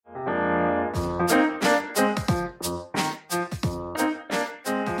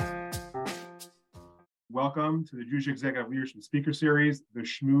welcome to the Jewish Executive Leadership Speaker Series, the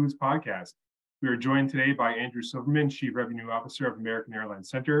Schmooze podcast. We are joined today by Andrew Silverman, Chief Revenue Officer of American Airlines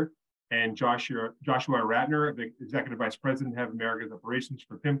Center, and Joshua Ratner, the Executive Vice President, Head of America's Operations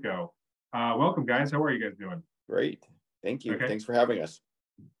for Pimco. Welcome, guys. How are you guys doing? Great. Thank you. Okay. Thanks for having us.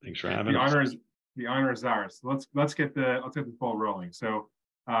 Thanks for having us. The honor is ours. So let's get the ball rolling. So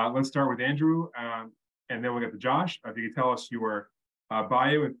let's start with Andrew, and then we'll get to Josh. If you could tell us your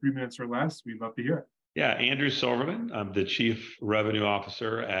bio in 3 minutes or less, we'd love to hear it. Yeah, Andrew Silverman. I'm the Chief Revenue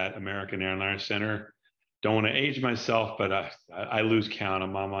Officer at American Airlines Center. Don't want to age myself, but I lose count.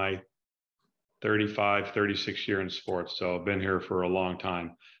 I'm on my 36 year in sports, so I've been here for a long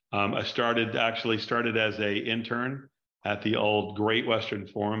time. I started as an intern at the old Great Western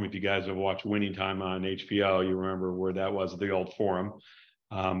Forum. If you guys have watched Winning Time on HBO, you remember where that was, the old forum.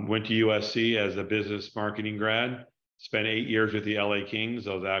 Went to USC as a business marketing grad. Spent 8 years with the LA Kings.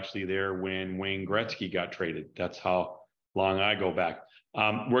 I was actually there when Wayne Gretzky got traded. That's how long I go back.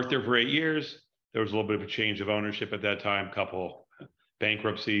 Worked there for 8 years. There was a little bit of a change of ownership at that time, couple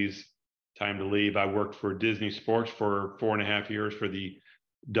bankruptcies, time to leave. I worked for Disney Sports for 4.5 years for the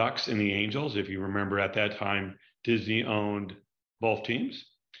Ducks and the Angels. If you remember at that time, Disney owned both teams.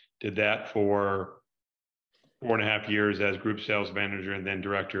 Did that for 4.5 years as group sales manager and then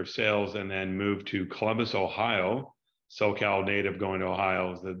director of sales, and then moved to Columbus, Ohio. SoCal native, going to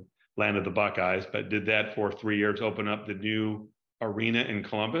Ohio, is the land of the Buckeyes, but did that for 3 years, open up the new arena in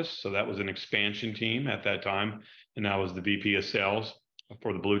Columbus. So that was an expansion team at that time. And I was the VP of sales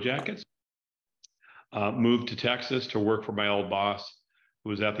for the Blue Jackets. Moved to Texas to work for my old boss,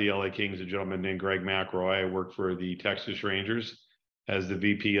 who was at the LA Kings, a gentleman named Greg McElroy. I worked for the Texas Rangers as the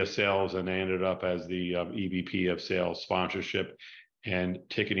VP of sales, and I ended up as the EVP of sales, sponsorship and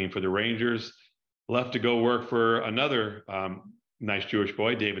ticketing for the Rangers. Left to go work for another nice Jewish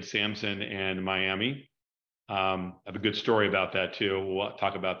boy, David Sampson, in Miami. I have a good story about that too. We'll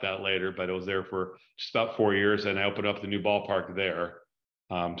talk about that later, but I was there for just about 4 years, and I opened up the new ballpark there.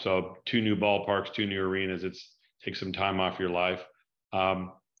 So 2 new ballparks, 2 new arenas. Takes some time off your life.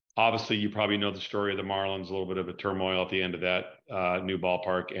 Obviously, you probably know the story of the Marlins, a little bit of a turmoil at the end of that new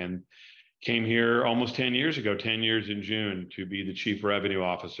ballpark, and came here almost 10 years ago, 10 years in June, to be the Chief Revenue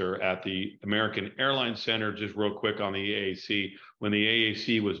Officer at the American Airlines Center. Just real quick on the AAC. When the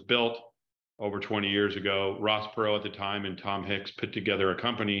AAC was built over 20 years ago, Ross Perot at the time and Tom Hicks put together a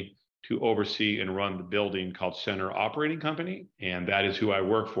company to oversee and run the building called Center Operating Company, and that is who I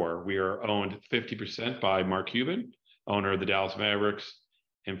work for. We are owned 50% by Mark Cuban, owner of the Dallas Mavericks,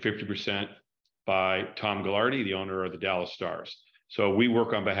 and 50% by Tom Ghilardi, the owner of the Dallas Stars. So we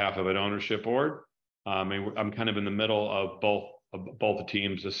work on behalf of an ownership board. And I'm kind of in the middle of both the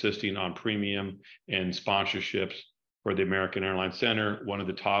teams, assisting on premium and sponsorships for the American Airlines Center, one of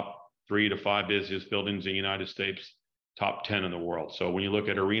the top 3 to 5 busiest buildings in the United States, top 10 in the world. So when you look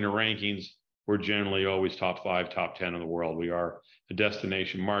at arena rankings, we're generally always top 5, top 10 in the world. We are a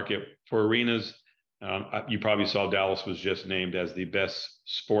destination market for arenas. You probably saw Dallas was just named as the best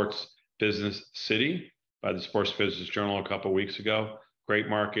sports business city by the Sports Business Journal a couple of weeks ago. Great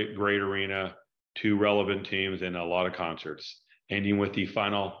market, great arena, 2 relevant teams, and a lot of concerts. Ending with the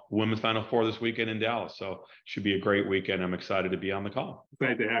women's Final Four this weekend in Dallas. So should be a great weekend. I'm excited to be on the call.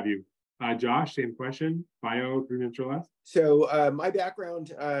 Glad to have you. Josh, same question. Bio, 3 minutes or less. So my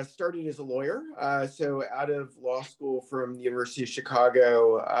background started as a lawyer. So out of law school from the University of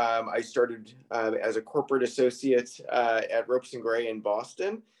Chicago, I started as a corporate associate at Ropes & Gray in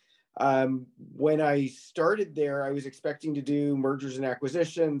Boston. When I started there, I was expecting to do mergers and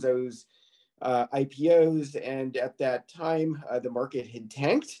acquisitions. I was IPOs, and at that time, the market had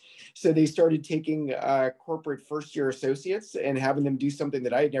tanked. So they started taking corporate first-year associates and having them do something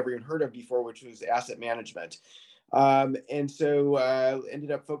that I had never even heard of before, which was asset management. And so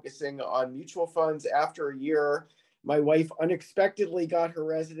ended up focusing on mutual funds. After a year, my wife unexpectedly got her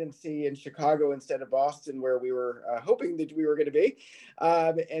residency in Chicago instead of Boston, where we were hoping that we were going to be.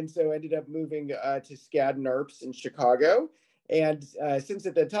 And so ended up moving to Skadden Arps in Chicago. And since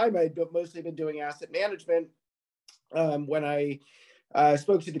at that time, I'd mostly been doing asset management. When I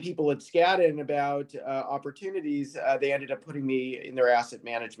spoke to the people at Skadden about opportunities, they ended up putting me in their asset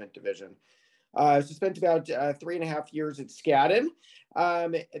management division. So spent about 3.5 years at Skadden.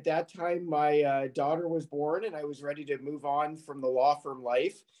 At that time, my daughter was born, and I was ready to move on from the law firm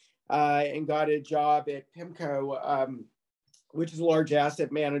life, and got a job at Pimco, which is a large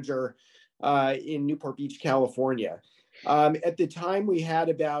asset manager in Newport Beach, California. At the time, we had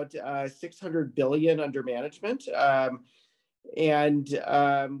about $600 billion under management, and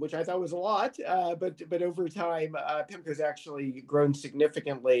which I thought was a lot, but over time, Pimco's actually grown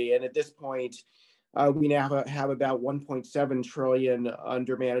significantly. And at this point, We now have about 1.7 trillion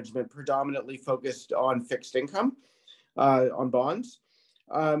under management, predominantly focused on fixed income, on bonds.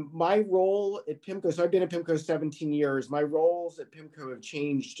 My role at Pimco, so I've been at Pimco 17 years. My roles at Pimco have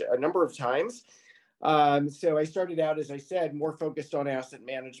changed a number of times. So I started out, as I said, more focused on asset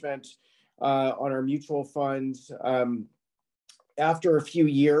management, on our mutual funds. After a few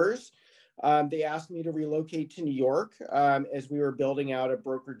years, they asked me to relocate to New York as we were building out a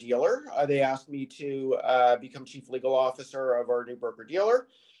broker-dealer. They asked me to become chief legal officer of our new broker-dealer.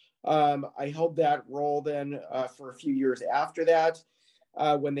 I held that role then for a few years after that,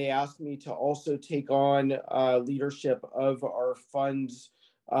 when they asked me to also take on leadership of our funds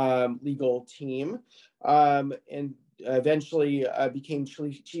legal team, and eventually became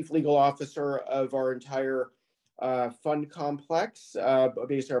chief legal officer of our entire fund complex,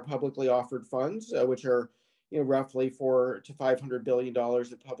 based on our publicly offered funds, which are roughly $400 to $500 billion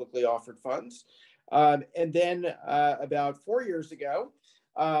of publicly offered funds. And then about 4 years ago,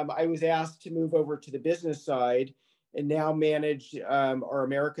 I was asked to move over to the business side and now manage our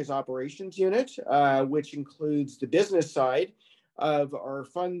Americas operations unit, which includes the business side of our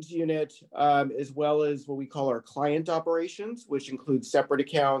funds unit, as well as what we call our client operations, which includes separate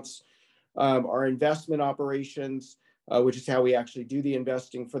accounts, our investment operations, which is how we actually do the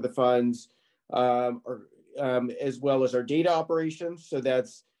investing for the funds, as well as our data operations. So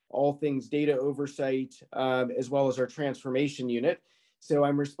that's all things data oversight, as well as our transformation unit. So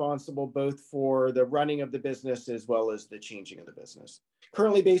I'm responsible both for the running of the business as well as the changing of the business.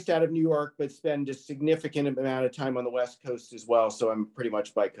 Currently based out of New York, but spend a significant amount of time on the West Coast as well. So I'm pretty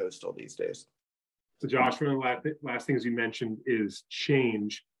much bi-coastal these days. So Josh, one of the last things you mentioned is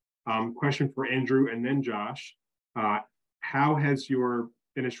change. Question for Andrew and then Josh. How has your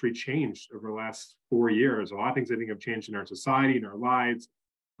industry changed over the last 4 years? A lot of things I think have changed in our society, in our lives,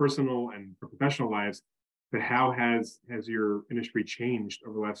 personal and professional lives. But how has your industry changed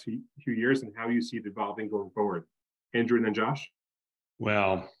over the last few years, and how do you see it evolving going forward? Andrew and then Josh.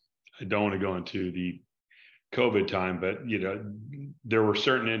 Well, I don't want to go into the COVID time, but there were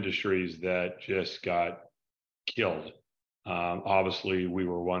certain industries that just got killed. Obviously, we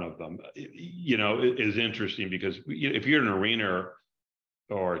were one of them. It is interesting because if you're an arena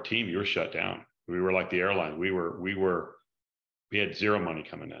or a team, you're shut down. We were like the airline. We had zero money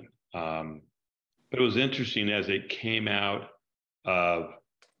coming in. But it was interesting as it came out of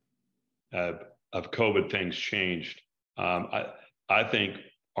COVID, things changed. I think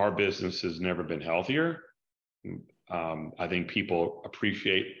our business has never been healthier. I think people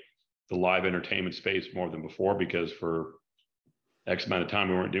appreciate the live entertainment space more than before because for X amount of time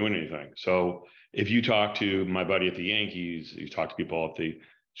we weren't doing anything. So if you talk to my buddy at the Yankees, you talk to people at the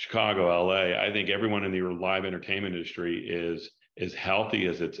Chicago, LA, I think everyone in the live entertainment industry is as healthy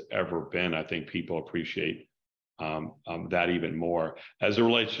as it's ever been. I think people appreciate that even more. As it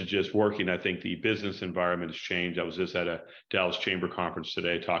relates to just working, I think the business environment has changed. I was just at a Dallas Chamber conference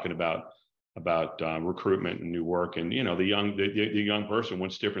today talking about recruitment and new work, and the young person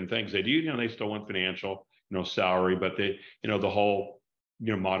wants different things. They do, they still want financial, salary, but they, the whole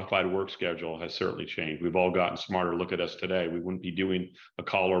modified work schedule has certainly changed. We've all gotten smarter. Look at us today. We wouldn't be doing a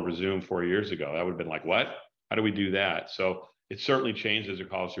call over Zoom 4 years ago. That would have been like, what? How do we do that? So it certainly changed as it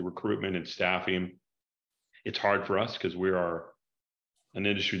calls to recruitment and staffing. It's hard for us because we are an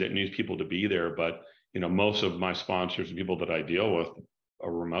industry that needs people to be there. But, most of my sponsors and people that I deal with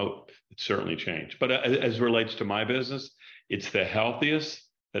are remote. It's certainly changed. But as it relates to my business, it's the healthiest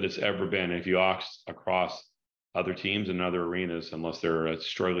that it's ever been. If you ask across other teams and other arenas, unless they're a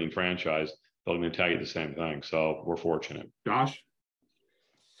struggling franchise, they're going to tell you the same thing. So we're fortunate. Josh?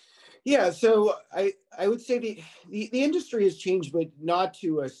 Yeah, so I would say the industry has changed, but not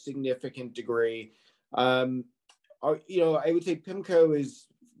to a significant degree. I would say Pimco is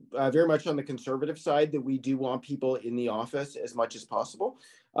very much on the conservative side, that we do want people in the office as much as possible.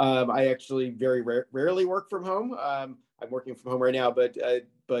 I actually very rarely work from home. I'm working from home right now, but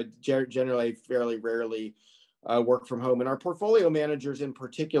generally I fairly rarely work from home. And our portfolio managers in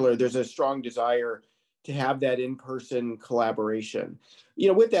particular, there's a strong desire to have that in-person collaboration.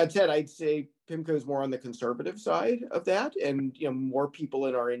 With that said, I'd say Pimco is more on the conservative side of that. And, more people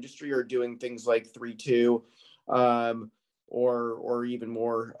in our industry are doing things like 3-2, or even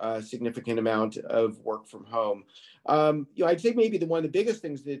more significant amount of work from home. I'd say maybe one of the biggest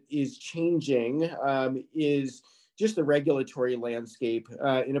things that is changing is just the regulatory landscape.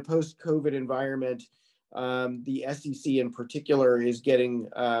 In a post-COVID environment, the SEC in particular is getting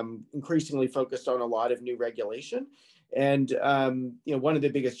increasingly focused on a lot of new regulation. And, one of the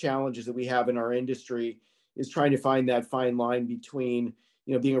biggest challenges that we have in our industry is trying to find that fine line between,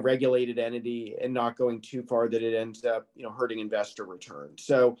 being a regulated entity and not going too far that it ends up, hurting investor returns.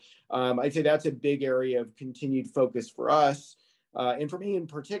 So I'd say that's a big area of continued focus for us. And for me in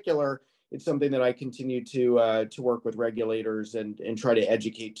particular, it's something that I continue to work with regulators and try to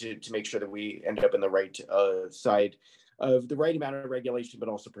educate to make sure that we end up in the right side of the right amount of regulation, but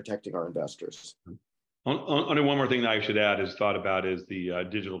also protecting our investors. Only one more thing that I should add is the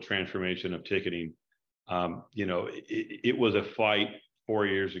digital transformation of ticketing. It was a fight 4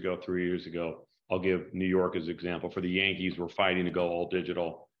 years ago, 3 years ago. I'll give New York as an example. For the Yankees, we're fighting to go all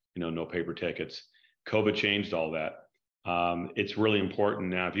digital, no paper tickets. COVID changed all that. It's really important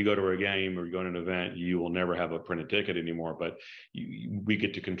now. If you go to a game or you go to an event, you will never have a printed ticket anymore, but we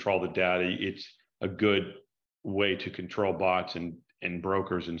get to control the data. It's a good way to control bots and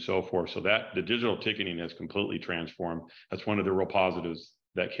brokers and so forth. So that the digital ticketing has completely transformed. That's one of the real positives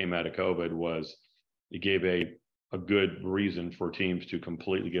that came out of COVID was it gave a good reason for teams to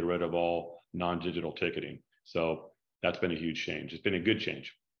completely get rid of all non-digital ticketing. So that's been a huge change. It's been a good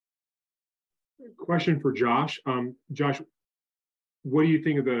change. Question for Josh. Josh, what do you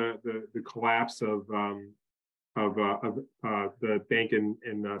think of the collapse of the bank in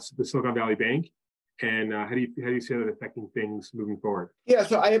the Silicon Valley Bank, and how do you see that affecting things moving forward? Yeah,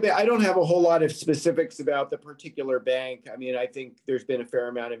 so I don't have a whole lot of specifics about the particular bank. I mean, I think there's been a fair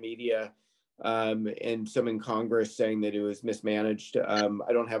amount of media and some in Congress saying that it was mismanaged.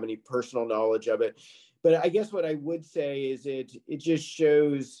 I don't have any personal knowledge of it, but I guess what I would say is it just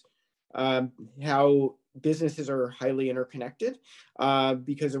shows how businesses are highly interconnected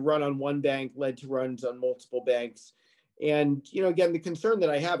because a run on one bank led to runs on multiple banks. And, again, the concern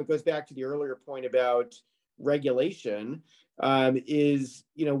that I have, it goes back to the earlier point about regulation, is,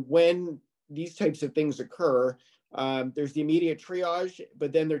 when these types of things occur, there's the immediate triage,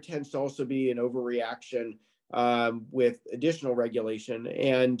 but then there tends to also be an overreaction with additional regulation.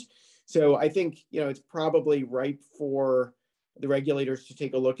 And so I think, it's probably ripe for the regulators to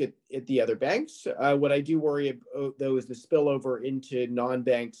take a look at the other banks. What I do worry about, though, is the spillover into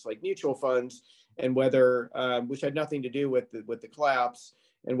non-banks like mutual funds, and whether, which had nothing to do with the collapse,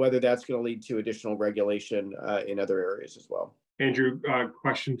 and whether that's going to lead to additional regulation in other areas as well. Andrew,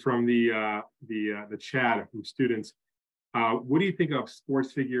 question from the chat from students. What do you think of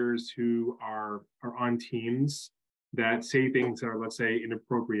sports figures who are on teams that say things that are, let's say,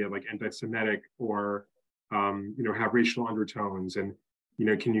 inappropriate, like anti-Semitic or have racial undertones? And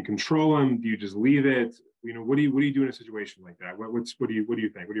can you control them? Do you just leave it? What do you do in a situation like that? What do you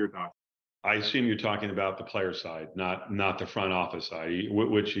think? What are your thoughts? I assume you're talking about the player side, not the front office side.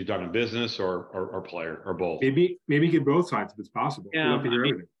 Which you're talking business or player or both? Maybe get both sides if it's possible. Yeah, I'd love to hear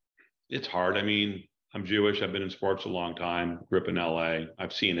everything. It's hard. I mean, I'm Jewish. I've been in sports a long time. Grew up in LA.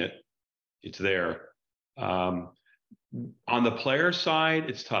 I've seen it. It's there. On the player side,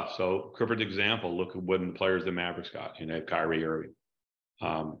 it's tough. So, perfect example. Look at when the players the Mavericks got. Kyrie Irving.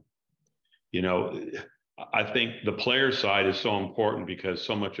 I think the player side is so important because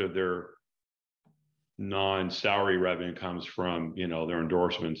so much of their non-salary revenue comes from their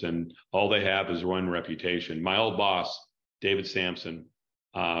endorsements, and all they have is one reputation. My old boss, David Sampson,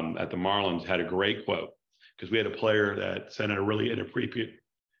 at the Marlins, had a great quote because we had a player that sent a really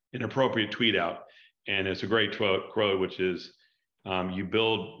inappropriate tweet out, and it's a great quote, which is you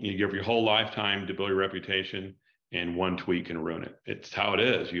give your whole lifetime to build your reputation, and one tweet can ruin it. It's how it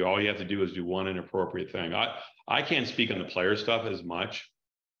is. All you have to do is do one inappropriate thing. I can't speak on the player stuff as much,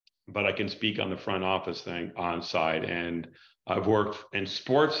 but I can speak on the front office thing on side. And I've worked, and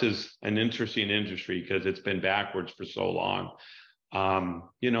sports is an interesting industry because it's been backwards for so long.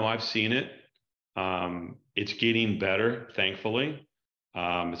 I've seen it. It's getting better, thankfully.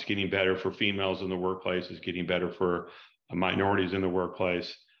 It's getting better for females in the workplace. It's getting better for minorities in the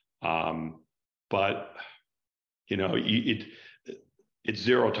workplace. But it's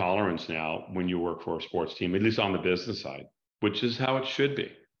zero tolerance now when you work for a sports team, at least on the business side, which is how it should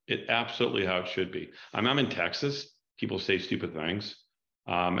be. It absolutely how it should be. I'm in Texas. People say stupid things,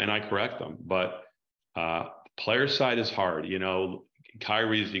 and I correct them. But player side is hard.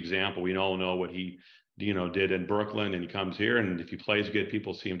 Kyrie's the example. We all know what he, did in Brooklyn, and he comes here, and if he plays good,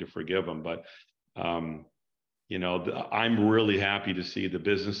 people seem to forgive him. But I'm really happy to see the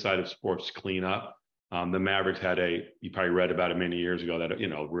business side of sports clean up. The Mavericks had you probably read about it many years ago, that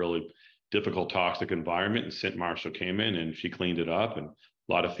really difficult, toxic environment, and St. Marshall came in and she cleaned it up, and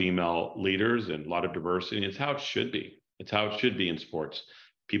a lot of female leaders and a lot of diversity. It's how it should be. It's how it should be in sports.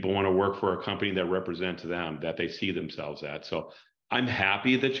 People want to work for a company that represents them, that they see themselves at. So I'm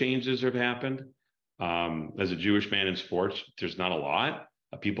happy the changes have happened. As a Jewish man in sports, there's not a lot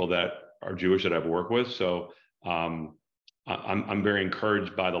of people that are Jewish that I've worked with. So I'm very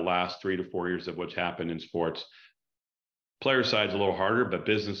encouraged by the last 3 to 4 years of what's happened in sports. Player side's a little harder, but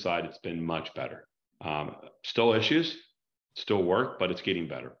business side, it's been much better. Still issues, still work, but it's getting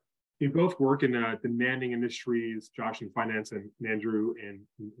better. You both work in demanding industries, Josh in finance and Andrew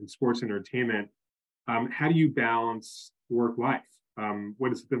in sports entertainment. How do you balance work-life? What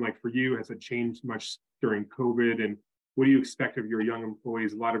has it been like for you? Has it changed much during COVID? And what do you expect of your young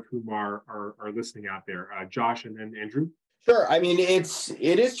employees, a lot of whom are listening out there? Josh and then Andrew? Sure. I mean,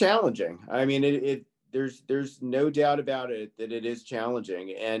 it is challenging. I mean, there's no doubt about it that it is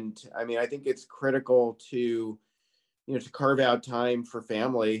challenging. And I mean, I think it's critical to carve out time for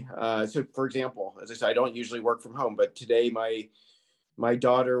family. So for example, as I said, I don't usually work from home, but today my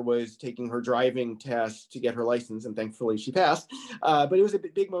daughter was taking her driving test to get her license, and thankfully she passed. But it was a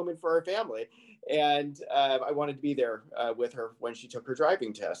big moment for our family. And I wanted to be there with her when she took her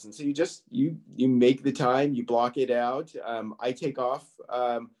driving test. And so you make the time, you block it out. I take off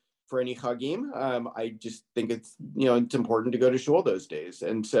for any Chagim. I just think it's important to go to shul those days.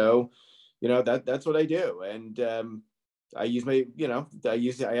 And so, that's what I do. And I use my,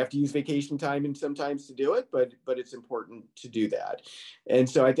 I have to use vacation time and sometimes to do it, but it's important to do that. And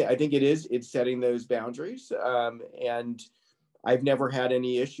so I think it's setting those boundaries. And I've never had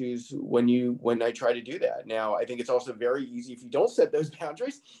any issues when I try to do that. Now, I think it's also very easy if you don't set those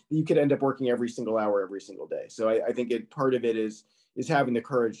boundaries, you could end up working every single hour, every single day. So I think part of it is having the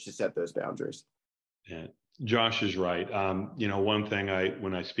courage to set those boundaries. Yeah. Josh is right. One thing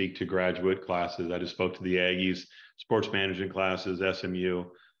when I speak to graduate classes, I just spoke to the Aggies, sports management classes, SMU.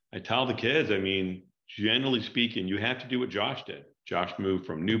 I tell the kids, I mean, generally speaking, you have to do what Josh did. Josh moved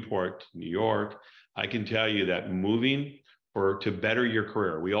from Newport to New York. I can tell you that moving to better your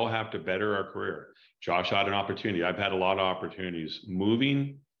career, we all have to better our career. Josh had an opportunity. I've had a lot of opportunities.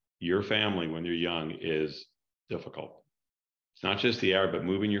 Moving your family when you're young is difficult. It's not just the hour, but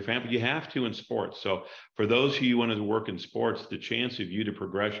moving your family. You have to in sports. So for those of you who want to work in sports, the chance of you to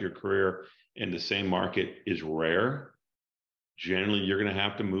progress your career in the same market is rare. Generally, you're going to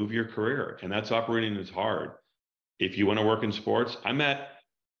have to move your career, and that's operating as hard. If you want to work in sports, I'm at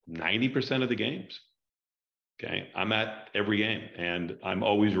 90% of the games. Okay. I'm at every game and I'm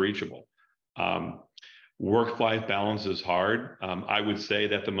always reachable. Work-life balance is hard. I would say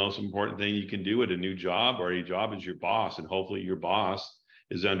that the most important thing you can do at a new job or a job is your boss. And hopefully your boss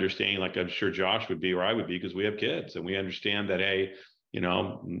is understanding, like I'm sure Josh would be, or I would be, because we have kids and we understand that, hey,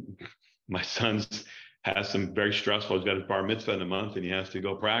 my son's has some very stressful, he's got his bar mitzvah in a month and he has to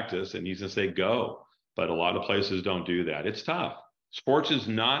go practice and he's going to say, go. But a lot of places don't do that. It's tough. Sports is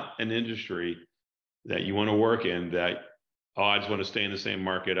not an industry that you want to work in that, I just want to stay in the same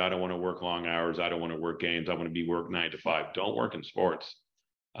market. I don't want to work long hours. I don't want to work games. I want to work 9 to 5. Don't work in sports.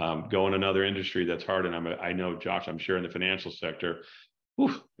 Go in another industry that's hard. And I know, Josh, I'm sure in the financial sector,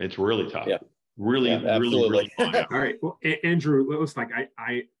 it's really tough. Yeah. Really long hours. All right. Well, Andrew,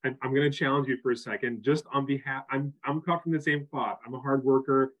 I'm going to challenge you for a second. Just on behalf, I'm talking the same thought. I'm a hard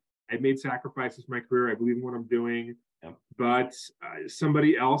worker. I've made sacrifices in my career. I believe in what I'm doing. Yep. But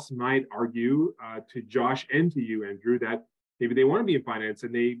somebody else might argue to Josh and to you, Andrew, that maybe they want to be in finance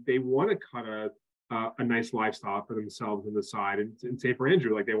and they want to cut a nice lifestyle for themselves on the side. And say for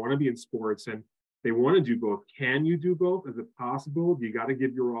Andrew, like they want to be in sports and they want to do both. Can you do both? Is it possible? Do you got to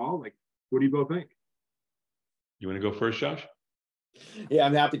give your all? Like, what do you both think? You want to go first, Josh? Yeah,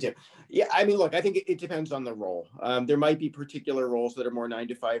 I'm happy to. Yeah, I mean, look, I think it depends on the role. There might be particular roles that are more 9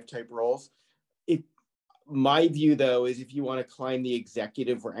 to 5 type roles. My view, though, is if you want to climb the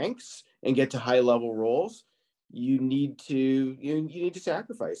executive ranks and get to high level roles, you need to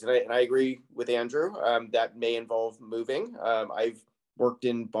sacrifice. And I agree with Andrew. That may involve moving. I've worked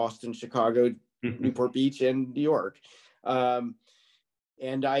in Boston, Chicago, Newport Beach, and New York.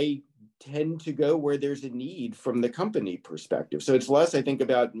 And I tend to go where there's a need from the company perspective. So it's less, I think,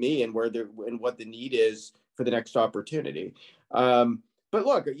 about me and what the need is for the next opportunity. But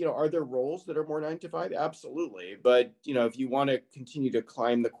look, are there roles that are more 9 to 5? Absolutely. But, if you want to continue to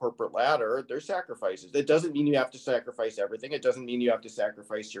climb the corporate ladder, there's sacrifices. That doesn't mean you have to sacrifice everything. It doesn't mean you have to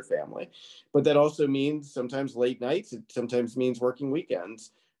sacrifice your family. But that also means sometimes late nights. It sometimes means working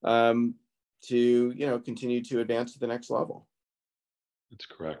weekends to, continue to advance to the next level. That's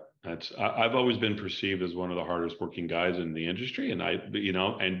correct. I've always been perceived as one of the hardest working guys in the industry. And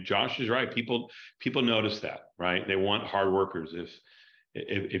and Josh is right. People notice that, right? They want hard workers.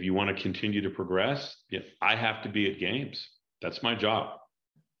 If you want to continue to progress, I have to be at games. That's my job.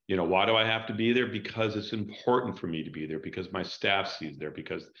 Why do I have to be there? Because it's important for me to be there, because my staff sees there,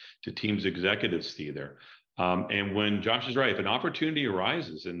 because the team's executives see there. And when Josh is right, if an opportunity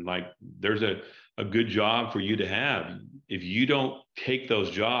arises and like there's a good job for you to have, if you don't take those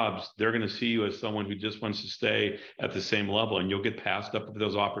jobs, they're going to see you as someone who just wants to stay at the same level, and you'll get passed up with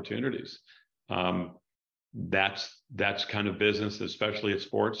those opportunities. That's kind of business, especially at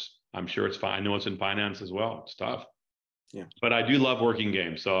sports. I'm sure it's fine. I know it's in finance as well. It's tough. Yeah. But I do love working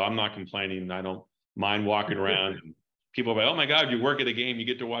games, so I'm not complaining. I don't mind walking around and people are like, oh my God, you work at a game, you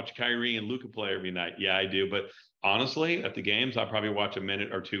get to watch Kyrie and Luka play every night. Yeah, I do. But honestly, at the games, I probably watch a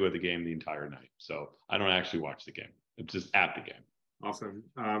minute or two of the game the entire night. So I don't actually watch the game. It's just at the game. Awesome.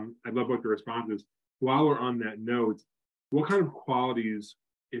 I love what the response is. While we're on that note, what kind of qualities,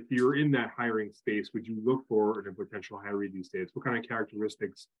 if you're in that hiring space, would you look for in a potential hiree these days? What kind of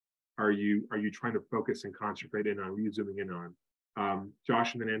characteristics are you trying to focus and concentrate in on? Are you zooming in on?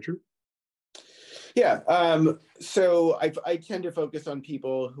 Josh and then Andrew? Yeah. So I tend to focus on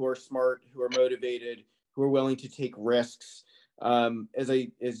people who are smart, who are motivated, who are willing to take risks. I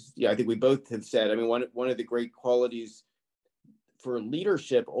think we both have said, I mean, one of the great qualities for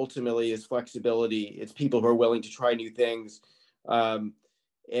leadership ultimately is flexibility. It's people who are willing to try new things.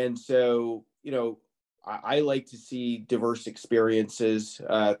 And so, I like to see diverse experiences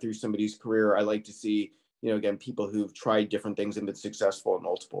through somebody's career. I like to see, again, people who've tried different things and been successful in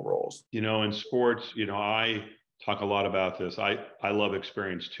multiple roles. In sports, I talk a lot about this. I love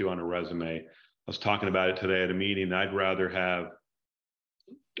experience too on a resume. I was talking about it today at a meeting. I'd rather have,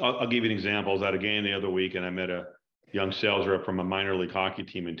 I'll give you an example. I was at a game the other week and I met a young sales rep from a minor league hockey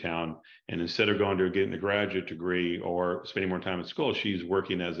team in town. And instead of going to getting a graduate degree or spending more time at school, she's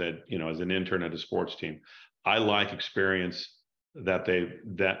working as an intern at a sports team. I like experience that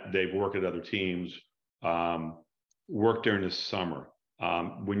they've worked at other teams, work during the summer.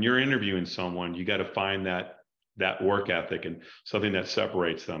 When you're interviewing someone, you got to find that work ethic and something that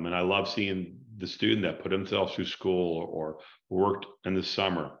separates them. And I love seeing the student that put themselves through school or worked in the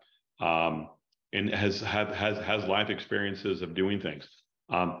summer, and has life experiences of doing things,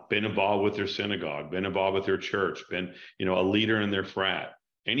 been involved with their synagogue, been involved with their church, been, a leader in their frat.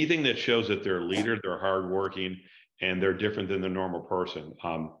 Anything that shows that they're a leader, they're hardworking, and they're different than the normal person.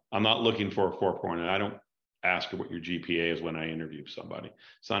 I'm not looking for a 4.0. I don't ask what your GPA is when I interview somebody.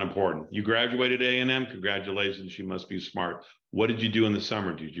 It's not important. You graduated A&M, congratulations, you must be smart. What did you do in the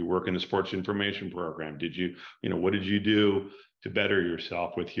summer? Did you work in the sports information program? Did you, what did you do to better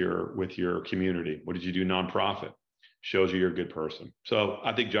yourself with your community? What did you do nonprofit? Shows you're a good person. So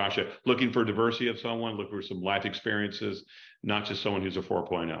I think, Josh, looking for diversity of someone, look for some life experiences, not just someone who's a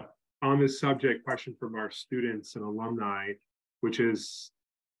 4.0. On this subject, question from our students and alumni, which is,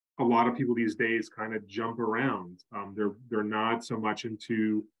 a lot of people these days kind of jump around. They're not so much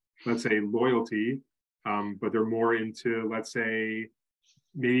into, let's say, loyalty, but they're more into, let's say,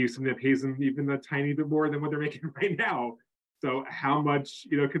 maybe something that pays them even a tiny bit more than what they're making right now. So how much,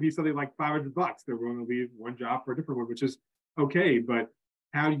 it could be something like $500. They're willing to leave one job for a different one, which is okay. But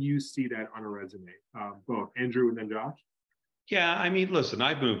how do you see that on a resume? Both Andrew and then Josh? Yeah, I mean, listen,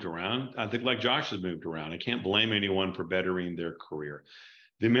 I've moved around. I think like Josh has moved around. I can't blame anyone for bettering their career.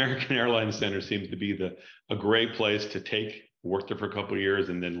 The American Airlines Center seems to be a great place to work there for a couple of years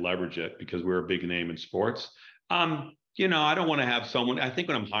and then leverage it because we're a big name in sports. I don't want to have someone, I think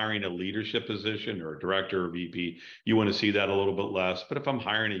when I'm hiring a leadership position or a director or VP, you want to see that a little bit less. But if I'm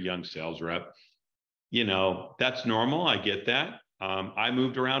hiring a young sales rep, that's normal. I get that. I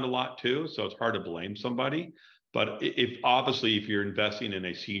moved around a lot too, so it's hard to blame somebody. But if you're investing in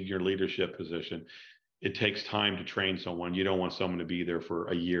a senior leadership position, it takes time to train someone. You don't want someone to be there for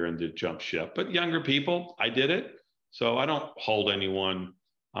a year and to jump ship. But younger people, I did it. So I don't hold anyone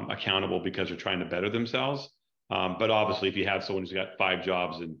accountable because they're trying to better themselves. But obviously, if you have someone who's got 5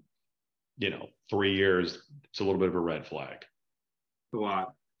 jobs in, 3 years, it's a little bit of a red flag. A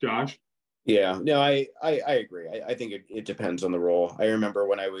lot. Josh? Yeah, no, I agree. I think it depends on the role. I remember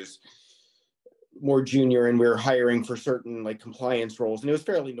when I was more junior and we were hiring for certain like compliance roles, and it was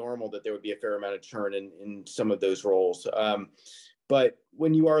fairly normal that there would be a fair amount of churn in some of those roles. But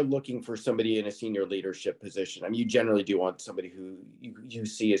when you are looking for somebody in a senior leadership position, I mean, you generally do want somebody who you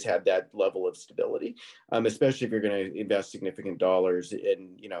see has had that level of stability, especially if you're going to invest significant dollars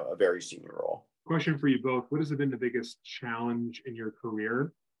in, a very senior role. Question for you both. What has been the biggest challenge in your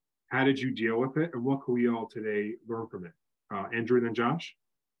career? How did you deal with it? And what can we all today learn from it? Andrew and then Josh?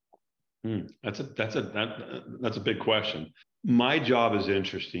 That's a big question. My job is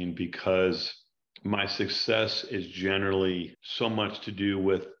interesting because my success is generally so much to do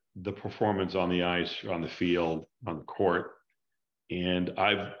with the performance on the ice, on the field, on the court. And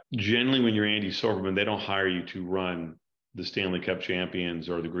I've generally, when you're Andy Silverman, they don't hire you to run the Stanley Cup champions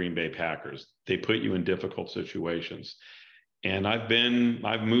or the Green Bay Packers. They put you in difficult situations. And I've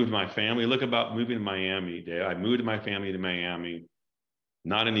moved my family. Look about moving to Miami. I moved my family to Miami.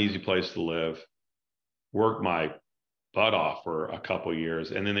 Not an easy place to live. Worked my butt off for a couple of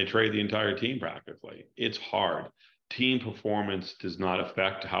years, and then they trade the entire team practically. It's hard. Team performance does not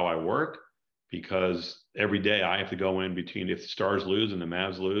affect how I work, because every day I have to go in between, if the Stars lose and the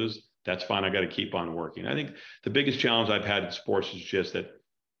Mavs lose, that's fine. I got to keep on working. I think the biggest challenge I've had in sports is just that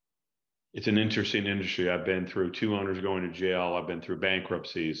it's an interesting industry. I've been through 2 owners going to jail. I've been through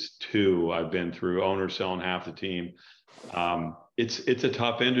bankruptcies, 2. I've been through owners selling half the team. It's a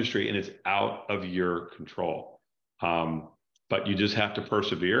tough industry, and it's out of your control. But you just have to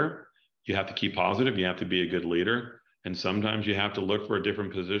persevere. You have to keep positive. You have to be a good leader. And sometimes you have to look for a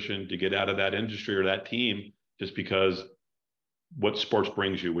different position to get out of that industry or that team, just because what sports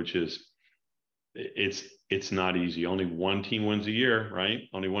brings you, which is it's not easy. Only one team wins a year, right?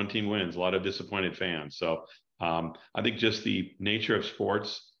 Only one team wins. A lot of disappointed fans. So I think just the nature of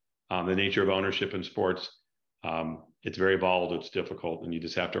sports, the nature of ownership in sports, it's very volatile. It's difficult, and you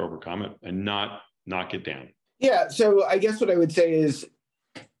just have to overcome it and not knock it down. Yeah. So I guess what I would say is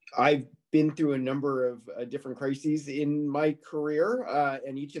I've been through a number of different crises in my career,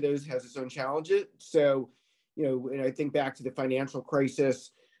 and each of those has its own challenges. So, and I think back to the financial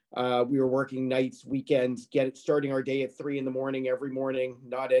crisis, we were working nights, weekends, starting our day at 3 a.m. every morning,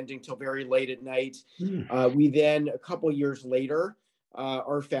 not ending till very late at night. We then, a couple of years later,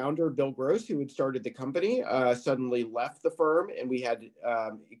 our founder, Bill Gross, who had started the company, suddenly left the firm, and we had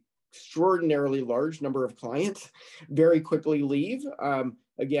extraordinarily large number of clients very quickly leave.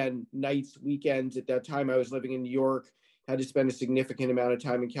 Again, nights, weekends. At that time, I was living in New York, had to spend a significant amount of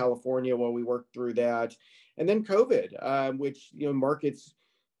time in California while we worked through that. And then COVID, which, markets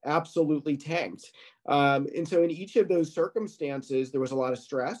absolutely tanked. And so in each of those circumstances, there was a lot of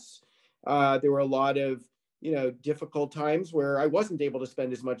stress. There were a lot of, difficult times where I wasn't able to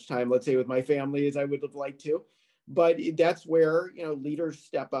spend as much time, let's say, with my family as I would have liked to. But that's where, leaders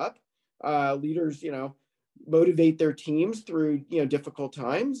step up. Leaders, motivate their teams through, difficult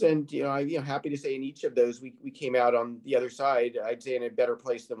times. And, I'm happy to say in each of those, we came out on the other side, I'd say, in a better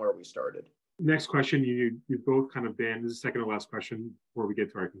place than where we started. Next question, you've both kind of been, this is the second to last question before we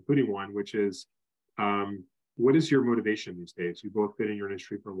get to our concluding one, which is, what is your motivation these days? You've both been in your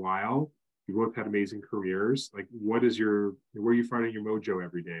industry for a while. You both had amazing careers. Like, where are you finding your mojo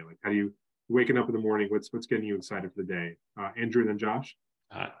every day? Like, how do you waking up in the morning? What's getting you excited for the day? Andrew, and then Josh.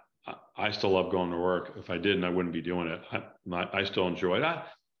 I still love going to work. If I didn't, I wouldn't be doing it. I still enjoy it.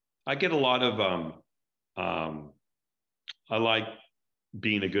 I get a lot of, I like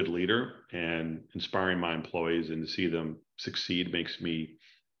being a good leader and inspiring my employees, and to see them succeed makes me,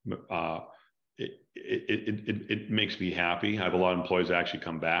 it makes me happy. I have a lot of employees that actually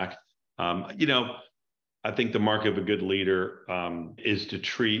come back. I think the mark of a good leader is to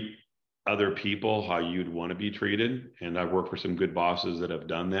treat other people how you'd want to be treated. And I've worked for some good bosses that have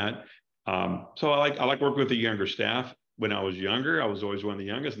done that. So I like working with the younger staff. When I was younger, I was always one of the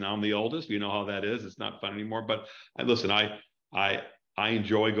youngest. Now I'm the oldest. You know how that is. It's not fun anymore. But I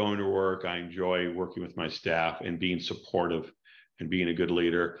enjoy going to work. I enjoy working with my staff and being supportive and being a good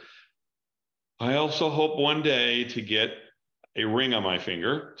leader. I also hope one day to get a ring on my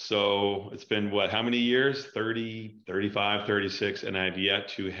finger. So it's been how many years? 30, 35, 36, and I've yet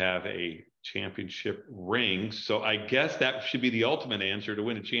to have a championship ring. So I guess that should be the ultimate answer to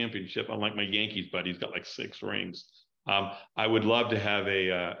win a championship. Unlike my Yankees buddy, he's got like 6 rings. I would love to have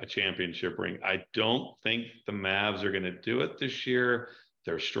a championship ring. I don't think the Mavs are going to do it this year.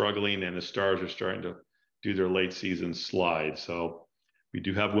 They're struggling, and the Stars are starting to do their late season slide. So we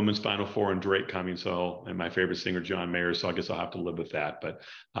do have women's Final Four and Drake coming. So, and my favorite singer, John Mayer. So I guess I'll have to live with that. But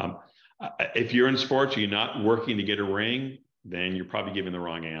if you're in sports, you're not working to get a ring, then you're probably giving the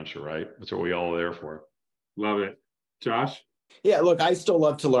wrong answer, right? That's what we all are there for. Love it. Josh? Yeah, look, I still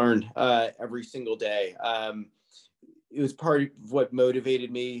love to learn every single day. It was part of what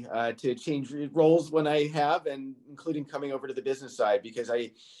motivated me to change roles when I have, and including coming over to the business side, because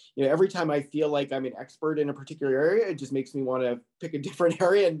every time I feel like I'm an expert in a particular area, it just makes me want to pick a different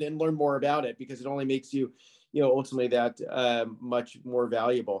area and learn more about it, because it only makes you, ultimately that much more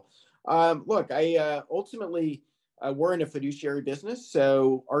valuable. Look, ultimately, we're in a fiduciary business,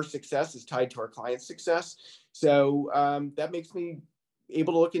 so our success is tied to our clients' success. So that makes me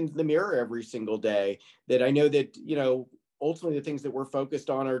able to look into the mirror every single day, that I know that, ultimately the things that we're focused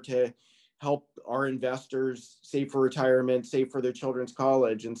on are to help our investors save for retirement, save for their children's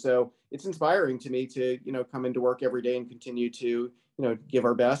college. And so it's inspiring to me to, come into work every day and continue to, give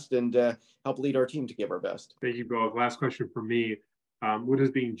our best and help lead our team to give our best. Thank you both. Last question for me. What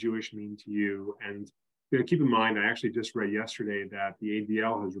does being Jewish mean to you? And keep in mind, I actually just read yesterday that the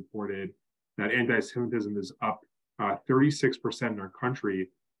ADL has reported that anti-Semitism is up 36% in our country,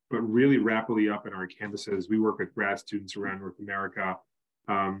 but really rapidly up in our campuses. We work with grad students around North America.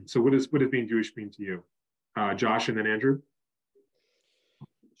 So what does being Jewish mean to you? Josh and then Andrew?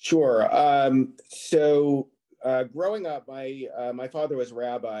 Sure. Growing up, my father was a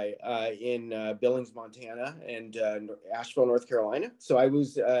rabbi in Billings, Montana, and Asheville, North Carolina. So I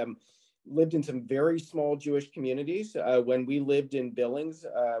was lived in some very small Jewish communities. When we lived in Billings,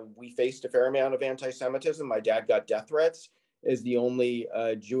 we faced a fair amount of anti-Semitism. My dad got death threats as the only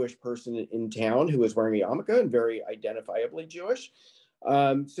Jewish person in town who was wearing a yarmulke and very identifiably Jewish.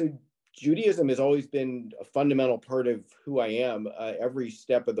 So Judaism has always been a fundamental part of who I am every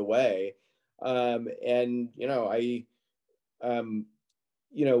step of the way. I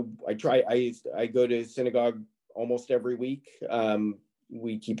go to synagogue almost every week.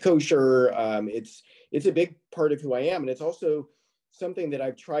 We keep kosher. It's a big part of who I am. And it's also something that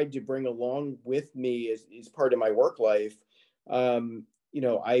I've tried to bring along with me as part of my work life.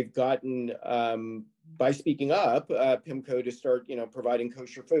 I've gotten, by speaking up, Pimco to start, providing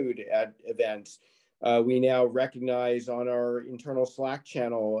kosher food at events. We now recognize on our internal Slack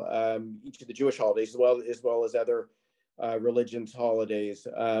channel each of the Jewish holidays, as well as other religions' holidays.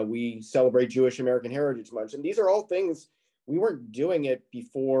 We celebrate Jewish American Heritage Month. And these are all things we weren't doing it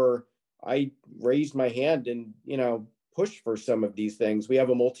before I raised my hand and, pushed for some of these things. We have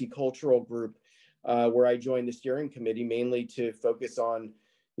a multicultural group where I joined the steering committee mainly to focus on,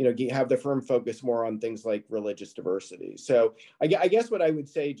 have the firm focus more on things like religious diversity. So I guess what I would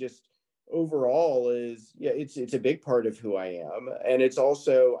say just overall is, it's a big part of who I am. And it's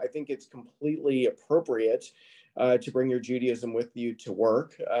also, I think it's completely appropriate to bring your Judaism with you to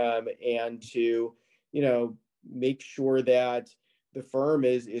work and to, make sure that the firm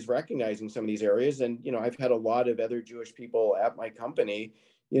is recognizing some of these areas. And, I've had a lot of other Jewish people at my company,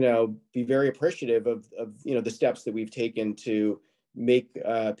 be very appreciative of the steps that we've taken to make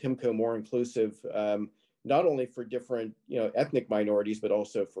Pimco more inclusive, not only for different, ethnic minorities, but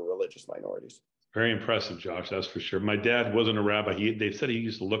also for religious minorities. Very impressive, Josh. That's for sure. My dad wasn't a rabbi. They said he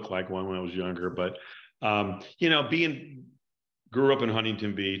used to look like one when I was younger, but grew up in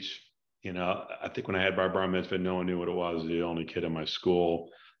Huntington Beach. I think when I had bar mitzvah, no one knew what it was. The only kid in my school.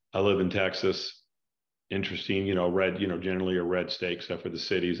 I live in Texas. Interesting, red, generally a red state, except for the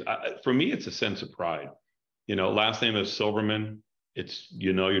cities. For me, it's a sense of pride. Last name is Silverman. It's,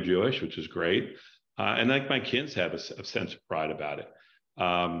 you're Jewish, which is great. And like my kids have a sense of pride about it.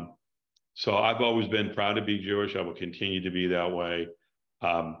 So I've always been proud to be Jewish. I will continue to be that way.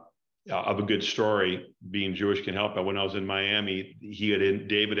 I have a good story. Being Jewish can help. But when I was in Miami,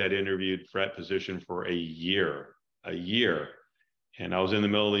 David had interviewed for that position for a year. And I was in the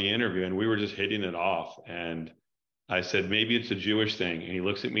middle of the interview and we were just hitting it off. And I said, maybe it's a Jewish thing. And he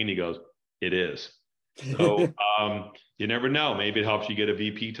looks at me and he goes, it is. So you never know. Maybe it helps you get a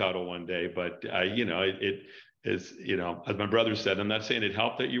VP title one day. But, it is, as my brother said, I'm not saying it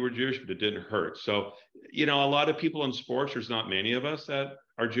helped that you were Jewish, but it didn't hurt. So, a lot of people in sports, there's not many of us that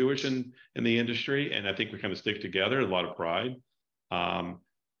are Jewish in the industry. And I think we kind of stick together, a lot of pride. I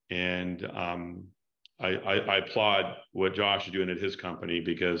applaud what Josh is doing at his company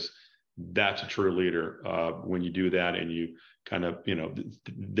because that's a true leader when you do that and you kind of,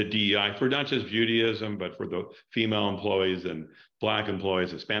 the DEI for not just Judaism, but for the female employees and Black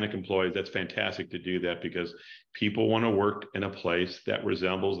employees, Hispanic employees. That's fantastic to do that because people want to work in a place that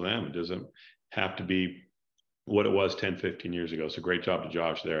resembles them. It doesn't have to be what it was 10, 15 years ago. So great job to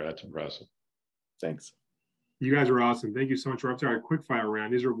Josh there. That's impressive. Thanks. You guys are awesome. Thank you so much. We're up to our quick fire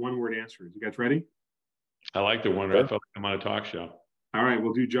round. These are one-word answers. You guys ready? I like the one. Sure. I felt like I'm on a talk show. All right,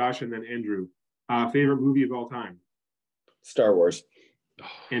 we'll do Josh and then Andrew. Favorite movie of all time? Star Wars.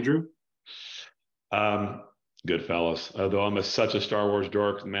 Andrew? Goodfellas. Although I'm such a Star Wars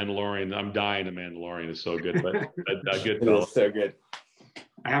dork, Mandalorian. I'm dying. The Mandalorian is so good, but Goodfellas. It's so good.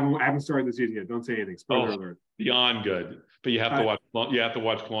 I haven't started the season yet. Don't say anything. Spoiler alert. Beyond good. But you have to watch. You have to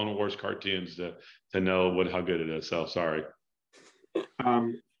watch Clone Wars cartoons to know how good it is. So sorry.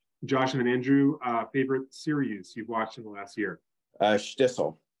 Josh and then Andrew, favorite series you've watched in the last year?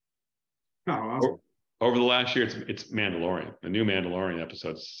 Shtisel. Oh, awesome. Over the last year, it's Mandalorian. The new Mandalorian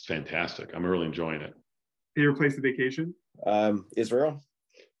episode is fantastic. I'm really enjoying it. Favorite place to vacation? Israel.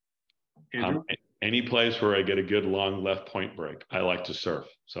 Andrew? Any place where I get a good long left point break. I like to surf.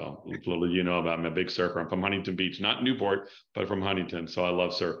 So little about I'm a big surfer. I'm from Huntington Beach, not Newport, but from Huntington. So I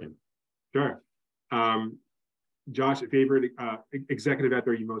love surfing. Sure. Josh, a favorite executive out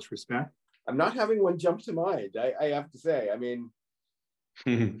there you most respect? I'm not having one jump to mind. I have to say. I mean,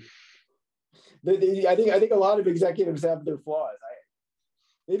 I think a lot of executives have their flaws.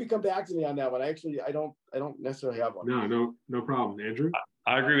 Maybe come back to me on that one. I don't necessarily have one. No problem. Andrew?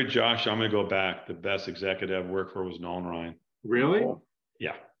 I agree with Josh. I'm going to go back. The best executive I've worked for was Nolan Ryan. Really? Cool.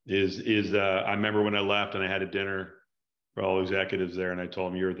 Yeah. I remember when I left and I had a dinner for all executives there, and I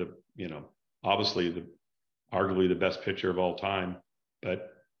told him, you're the, obviously arguably the best pitcher of all time, but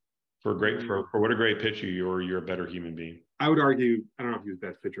for what a great pitcher you're a better human being. I would argue, I don't know if he was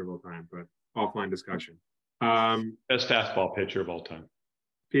best pitcher of all time, but offline discussion. Best fastball pitcher of all time.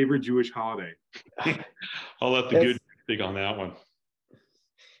 Favorite Jewish holiday? I'll let the good speak on that one.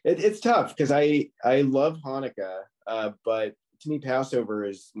 It's tough because I love Hanukkah, but to me Passover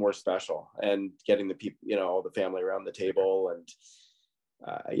is more special, and getting the people, all the family around the table, and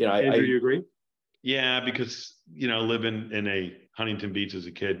Andrew, you agree? Yeah, because living in a Huntington Beach as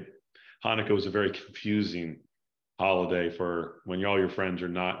a kid, Hanukkah was a very confusing holiday for when all your friends are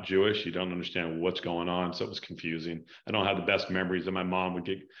not Jewish. You don't understand what's going on, so it was confusing. I don't have the best memories that my mom would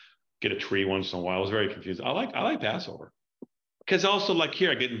get a tree once in a while. It was very confusing. I like Passover because also like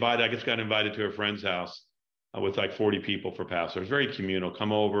here I got invited to a friend's house with like 40 people for Passover. It's very communal.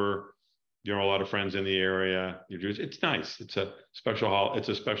 Come over. A lot of friends in the area. You're Jewish. It's nice. It's a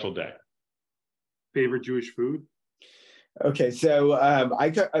special day. Favorite Jewish food? Okay, so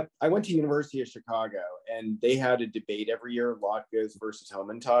I went to University of Chicago, and they had a debate every year, latkes versus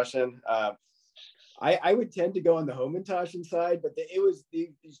Hamantaschen. I would tend to go on the Hamantaschen side, but it was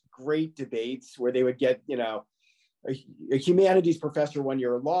these great debates where they would get a humanities professor one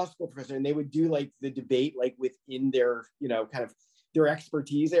year, a law school professor, and they would do like the debate like within their kind of their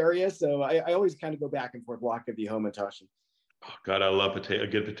expertise area. So I always kind of go back and forth, latke v. Hamantaschen. Oh God, I love a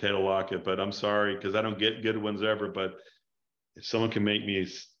good potato latke, but I'm sorry because I don't get good ones ever. But if someone can make me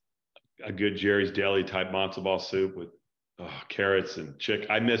a good Jerry's Deli type matzo ball soup with carrots and chicken,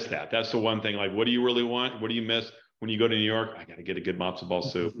 I miss that. That's the one thing. Like, what do you really want? What do you miss when you go to New York? I got to get a good matzo ball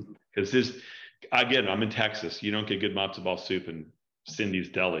soup because I'm in Texas. You don't get good matzo ball soup in Cindy's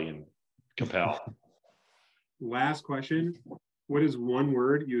Deli in Capel. Last question. What is one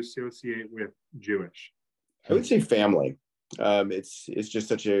word you associate with Jewish? I would say family. It's just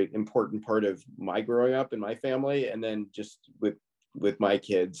such an important part of my growing up and my family, and then just with my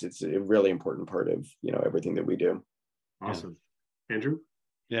kids, it's a really important part of everything that we do. Awesome. Yeah. Andrew?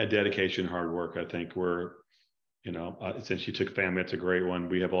 Yeah, dedication, hard work. I think since you took family, it's a great one.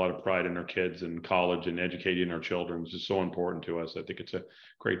 We have a lot of pride in our kids and college and educating our children, which is so important to us. I think it's a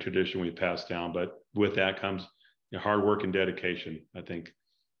great tradition we passed down, but with that comes hard work and dedication. I think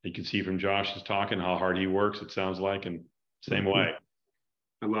you can see from Josh's talking how hard he works, it sounds like, and same way.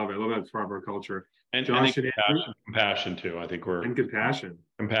 I love it. I love that part of our culture. And Josh and compassion too. I think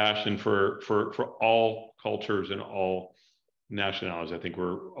compassion for all cultures and all nationalities. I think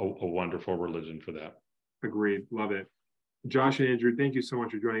we're a wonderful religion for that. Agreed. Love it. Josh and Andrew, thank you so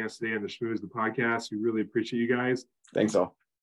much for joining us today on the Schmooze, the podcast. We really appreciate you guys. Thanks all.